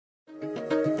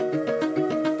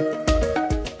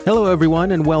Hello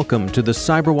everyone and welcome to the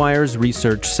CyberWire's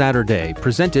Research Saturday,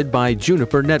 presented by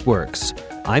Juniper Networks.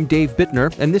 I'm Dave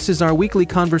Bittner, and this is our weekly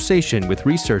conversation with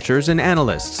researchers and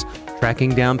analysts,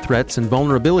 tracking down threats and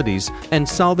vulnerabilities and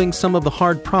solving some of the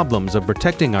hard problems of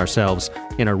protecting ourselves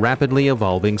in a rapidly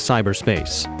evolving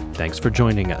cyberspace. Thanks for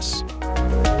joining us.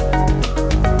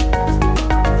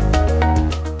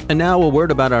 And now a word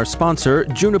about our sponsor,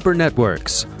 Juniper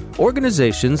Networks.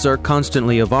 Organizations are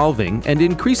constantly evolving and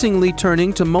increasingly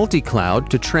turning to multi-cloud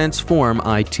to transform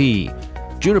IT.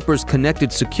 Juniper's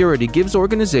connected security gives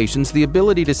organizations the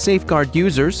ability to safeguard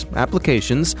users,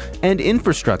 applications, and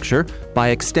infrastructure by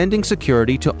extending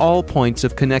security to all points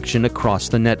of connection across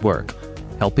the network.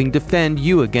 Helping defend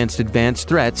you against advanced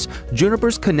threats,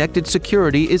 Juniper's connected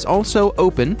security is also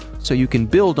open, so you can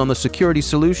build on the security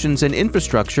solutions and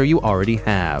infrastructure you already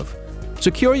have.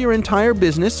 Secure your entire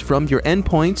business from your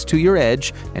endpoints to your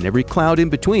edge and every cloud in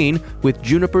between with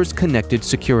Juniper's connected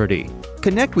security.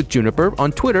 Connect with Juniper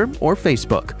on Twitter or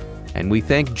Facebook. And we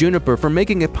thank Juniper for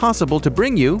making it possible to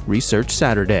bring you Research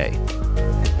Saturday.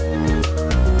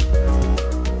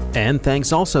 And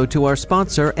thanks also to our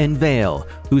sponsor, Enveil,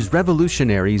 whose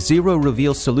revolutionary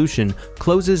ZeroReveals solution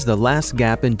closes the last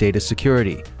gap in data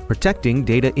security, protecting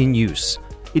data in use.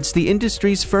 It's the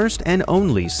industry's first and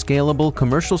only scalable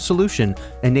commercial solution,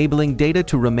 enabling data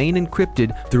to remain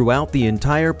encrypted throughout the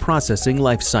entire processing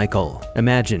lifecycle.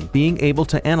 Imagine being able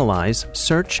to analyze,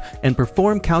 search, and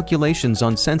perform calculations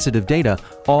on sensitive data,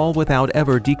 all without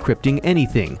ever decrypting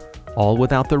anything, all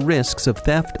without the risks of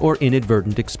theft or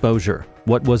inadvertent exposure.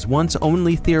 What was once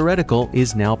only theoretical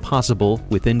is now possible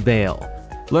with Enveil.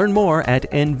 Learn more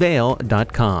at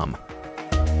enveil.com.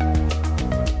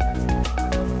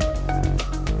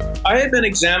 I had been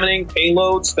examining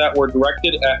payloads that were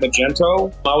directed at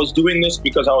Magento. I was doing this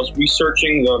because I was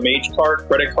researching the MageCart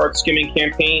credit card skimming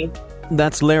campaign.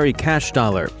 That's Larry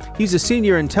Cashdollar. He's a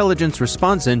senior intelligence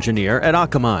response engineer at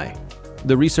Akamai.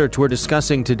 The research we're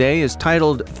discussing today is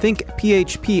titled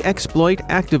ThinkPHP Exploit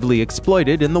Actively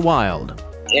Exploited in the Wild.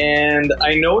 And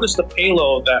I noticed a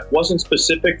payload that wasn't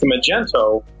specific to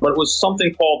Magento, but it was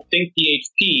something called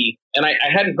ThinkPHP. And I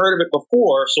hadn't heard of it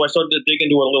before, so I started to dig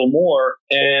into it a little more.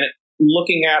 And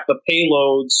looking at the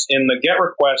payloads in the GET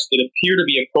request, it appeared to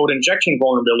be a code injection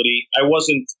vulnerability. I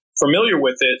wasn't familiar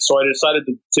with it, so I decided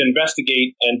to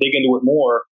investigate and dig into it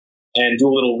more and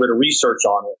do a little bit of research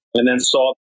on it. And then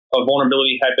saw a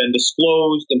vulnerability had been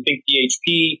disclosed in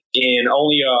ThinkPHP in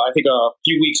only, I think, a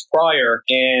few weeks prior.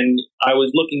 And I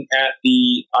was looking at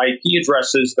the IP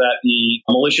addresses that the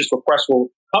malicious requests were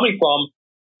coming from,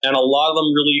 and a lot of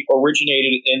them really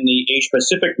originated in the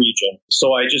Asia-Pacific region.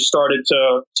 So I just started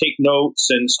to take notes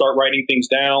and start writing things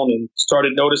down and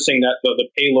started noticing that the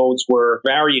payloads were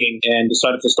varying and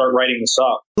decided to start writing this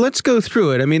up. Let's go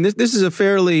through it. I mean, this is a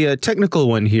fairly technical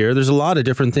one here. There's a lot of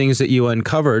different things that you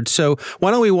uncovered. So why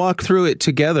don't we walk through it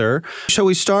together? Shall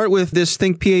we start with this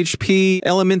ThinkPHP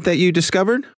element that you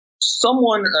discovered?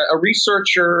 Someone, a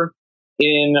researcher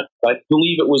in, I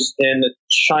believe it was in the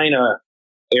China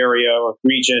area or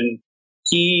region,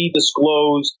 he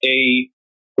disclosed a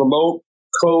remote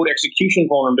code execution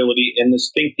vulnerability in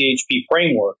this ThinkPHP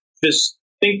framework. This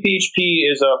ThinkPHP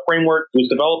is a framework that was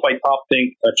developed by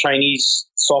TopThink, a Chinese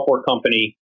software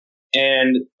company,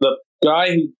 and the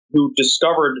guy who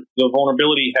discovered the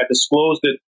vulnerability had disclosed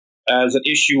it as an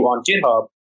issue on GitHub,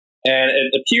 and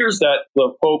it appears that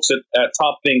the folks at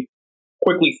TopThink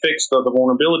quickly fixed the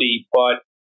vulnerability, but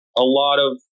a lot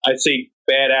of, I'd say,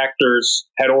 bad actors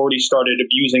had already started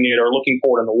abusing it or looking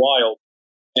for it in the wild.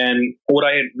 And what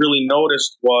I had really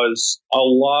noticed was a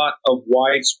lot of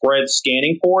widespread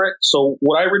scanning for it. So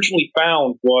what I originally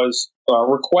found was a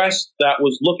request that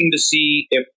was looking to see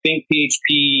if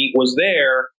ThinkPHP was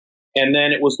there, and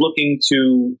then it was looking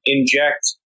to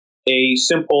inject a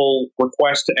simple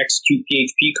request to execute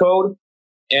PHP code.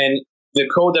 And the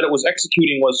code that it was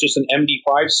executing was just an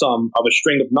MD5 sum of a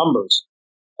string of numbers.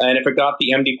 And if it got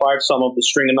the MD5 sum of the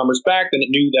string of numbers back, then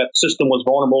it knew that the system was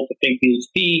vulnerable to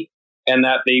ThinkPHP, and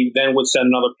that they then would send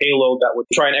another payload that would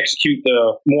try and execute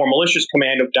the more malicious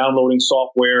command of downloading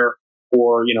software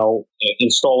or,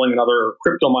 installing another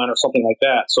crypto mine or something like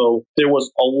that. So there was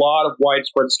a lot of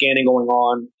widespread scanning going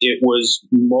on. It was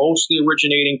mostly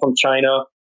originating from China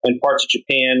and parts of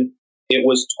Japan. It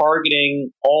was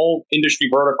targeting all industry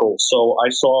verticals. So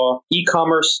I saw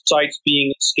e-commerce sites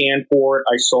being scanned for it.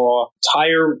 I saw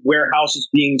tire warehouses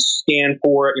being scanned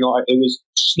for it. It was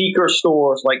sneaker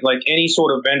stores, like any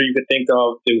sort of vendor you could think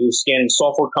of. It was scanning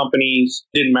software companies.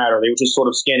 Didn't matter. They were just sort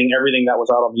of scanning everything that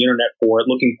was out on the internet for it,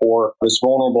 looking for this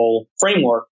vulnerable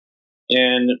framework.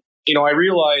 And, I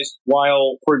realized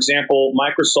while, for example,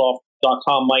 Microsoft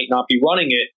Microsoft.com might not be running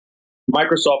it.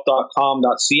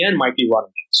 Microsoft.com.cn might be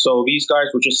running it. So these guys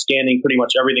were just scanning pretty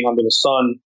much everything under the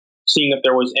sun, seeing if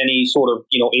there was any sort of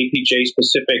APJ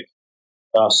specific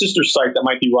sister site that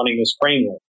might be running this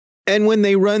framework. And when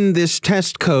they run this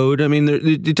test code, I mean,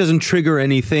 it doesn't trigger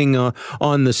anything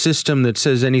on the system that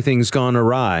says anything's gone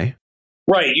awry.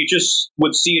 Right. You just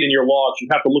would see it in your logs. You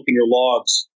have to look in your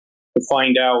logs to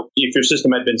find out if your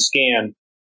system had been scanned.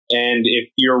 And if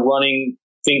you're running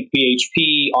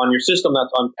ThinkPHP on your system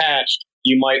that's unpatched,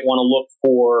 you might want to look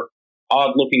for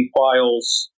odd-looking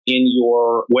files in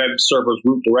your web server's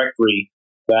root directory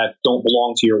that don't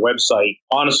belong to your website.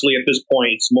 Honestly, at this point,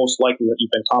 it's most likely that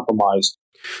you've been compromised.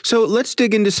 So let's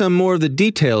dig into some more of the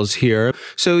details here.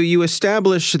 So you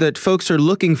establish that folks are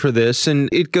looking for this, and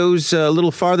it goes a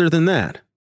little farther than that.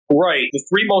 Right. The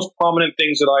three most prominent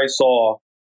things that I saw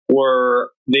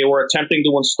were they were attempting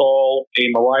to install a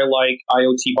Mirai-like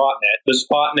IoT botnet. This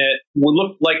botnet would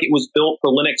look like it was built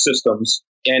for Linux systems,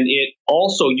 and it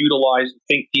also utilized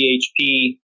the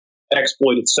ThinkPHP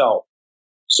exploit itself.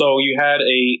 So you had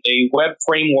a web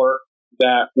framework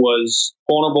that was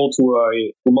vulnerable to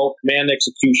a remote command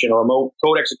execution or remote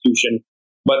code execution,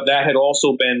 but that had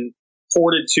also been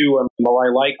ported to a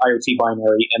Mirai-like IoT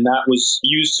binary, and that was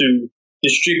used to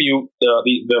distribute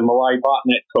the Mirai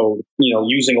botnet code,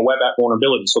 using a web app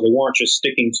vulnerability. So they weren't just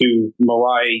sticking to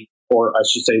Mirai, or I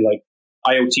should say, like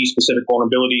IoT-specific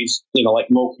vulnerabilities, like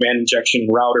remote command injection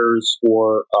routers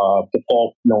or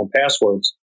default known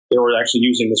passwords. They were actually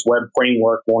using this web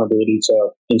framework vulnerability to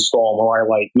install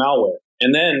Mirai-like malware.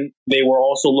 And then they were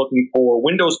also looking for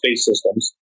Windows-based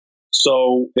systems.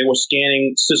 So they were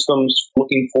scanning systems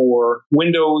looking for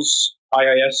Windows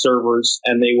IIS servers,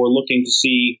 and they were looking to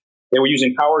see, they were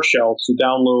using PowerShell to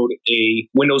download a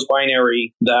Windows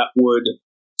binary that would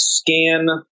scan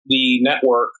the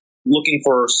network looking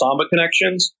for Samba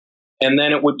connections, and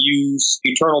then it would use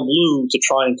Eternal Blue to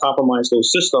try and compromise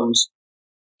those systems.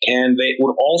 And they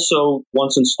would also,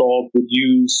 once installed, would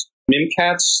use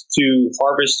Mimkats to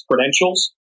harvest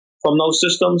credentials from those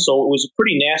systems. So it was a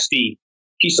pretty nasty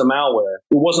piece of malware.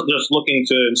 It wasn't just looking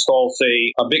to install,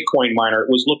 say, a Bitcoin miner.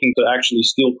 It was looking to actually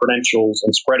steal credentials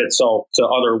and spread itself to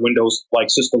other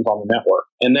Windows-like systems on the network.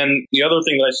 And then the other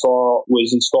thing that I saw was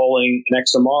installing an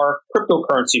XMR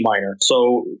cryptocurrency miner.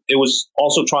 So it was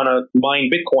also trying to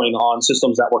mine Bitcoin on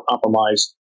systems that were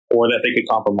compromised or that they could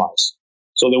compromise.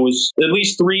 So there was at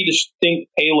least three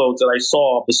distinct payloads that I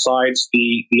saw besides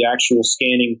the actual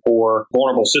scanning for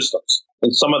vulnerable systems.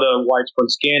 In some of the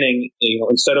widespread scanning,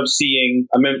 instead of seeing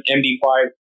a MD5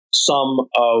 sum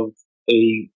of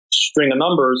a string of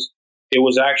numbers, it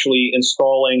was actually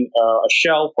installing a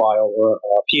shell file or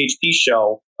a PHP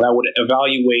shell that would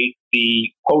evaluate the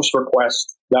post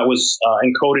request that was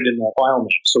encoded in the file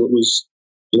name. So it was,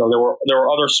 there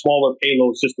were other smaller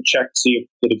payloads just to check to see if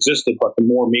it existed, but the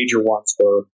more major ones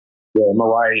were the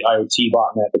Mirai IoT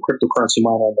botnet, the cryptocurrency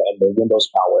miner, and the Windows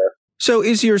malware. So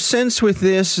is your sense with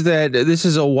this that this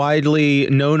is a widely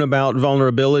known about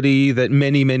vulnerability that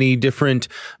many, many different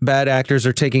bad actors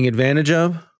are taking advantage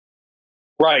of?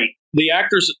 Right. The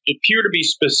actors appear to be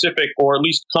specific or at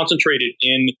least concentrated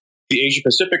in the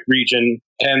Asia-Pacific region,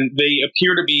 and they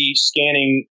appear to be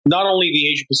scanning not only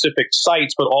the Asia-Pacific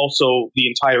sites, but also the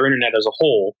entire internet as a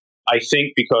whole. I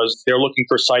think because they're looking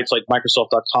for sites like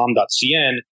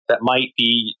Microsoft.com.cn that might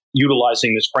be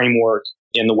utilizing this framework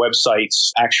in the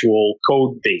website's actual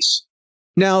code base.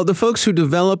 Now, the folks who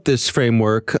developed this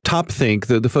framework, TopThink,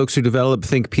 the folks who developed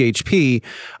ThinkPHP,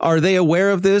 are they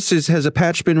aware of this? Has a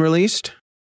patch been released?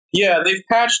 Yeah, they've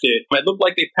patched it. It looked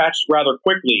like they patched rather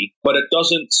quickly, but it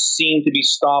doesn't seem to be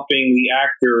stopping the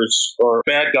actors or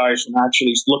bad guys from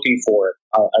actually looking for it.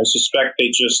 I suspect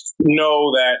they just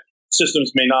know that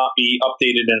systems may not be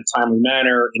updated in a timely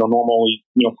manner. Normally,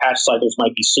 patch cycles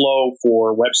might be slow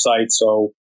for websites.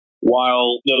 So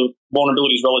while the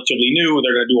vulnerability is relatively new,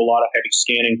 they're going to do a lot of heavy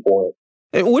scanning for it.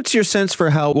 And what's your sense for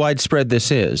how widespread this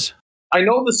is? I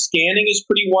know the scanning is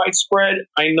pretty widespread.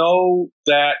 I know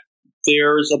that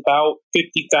there's about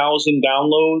 50,000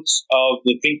 downloads of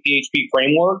the ThinkPHP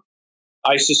framework.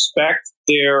 I suspect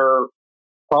they're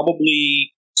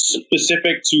probably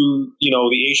specific to,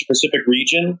 the Asia-Pacific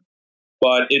region.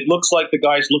 But it looks like the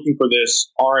guys looking for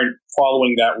this aren't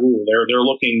following that rule. They're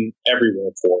looking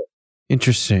everywhere for it.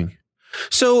 Interesting.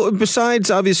 So besides,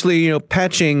 obviously,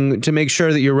 patching to make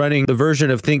sure that you're running the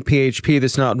version of ThinkPHP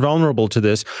that's not vulnerable to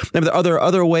this, are there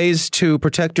other ways to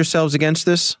protect yourselves against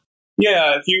this?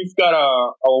 Yeah, if you've got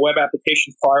a web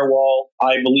application firewall,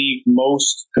 I believe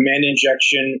most command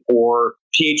injection or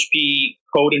PHP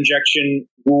code injection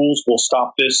rules will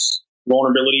stop this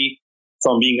vulnerability.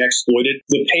 from being exploited.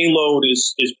 The payload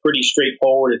is pretty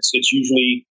straightforward. It's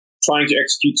usually trying to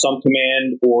execute some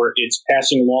command, or it's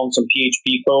passing along some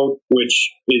PHP code, which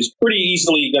is pretty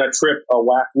easily going to trip a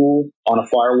WAC rule on a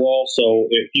firewall. So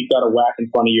if you've got a WAC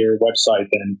in front of your website,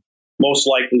 then most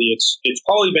likely it's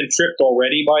probably been tripped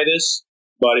already by this,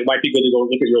 but it might be good to go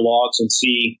look at your logs and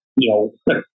see,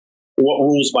 what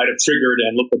rules might have triggered,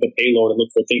 and look at the payload and look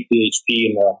for ThinkPHP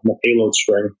in the payload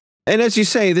string. And as you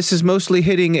say, this is mostly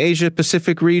hitting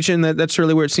Asia-Pacific region. That's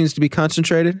really where it seems to be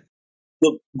concentrated?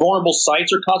 The vulnerable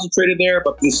sites are concentrated there,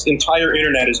 but this entire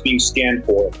internet is being scanned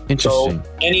for. Interesting.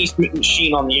 So any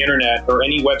machine on the internet or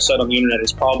any website on the internet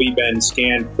has probably been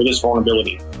scanned for this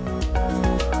vulnerability.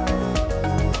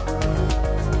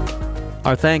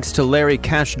 Our thanks to Larry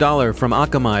Cashdollar from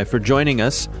Akamai for joining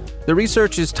us. The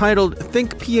research is titled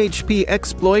ThinkPHP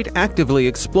Exploit Actively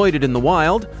Exploited in the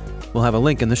Wild. We'll have a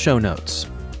link in the show notes.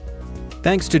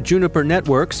 Thanks to Juniper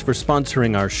Networks for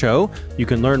sponsoring our show. You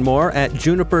can learn more at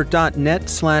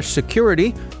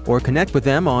juniper.net/security or connect with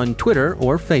them on Twitter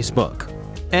or Facebook.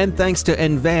 And thanks to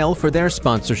Enveil for their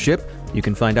sponsorship. You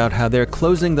can find out how they're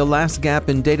closing the last gap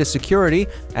in data security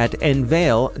at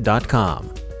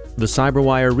enveil.com. The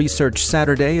CyberWire Research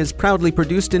Saturday is proudly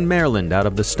produced in Maryland out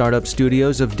of the startup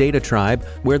studios of Data Tribe,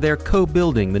 where they're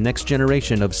co-building the next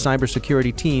generation of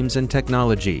cybersecurity teams and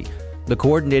technology. The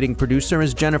coordinating producer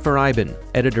is Jennifer Iben,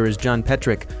 editor is John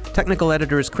Petrick, technical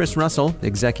editor is Chris Russell,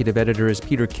 executive editor is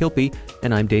Peter Kilpie,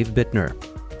 and I'm Dave Bittner.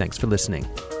 Thanks for listening.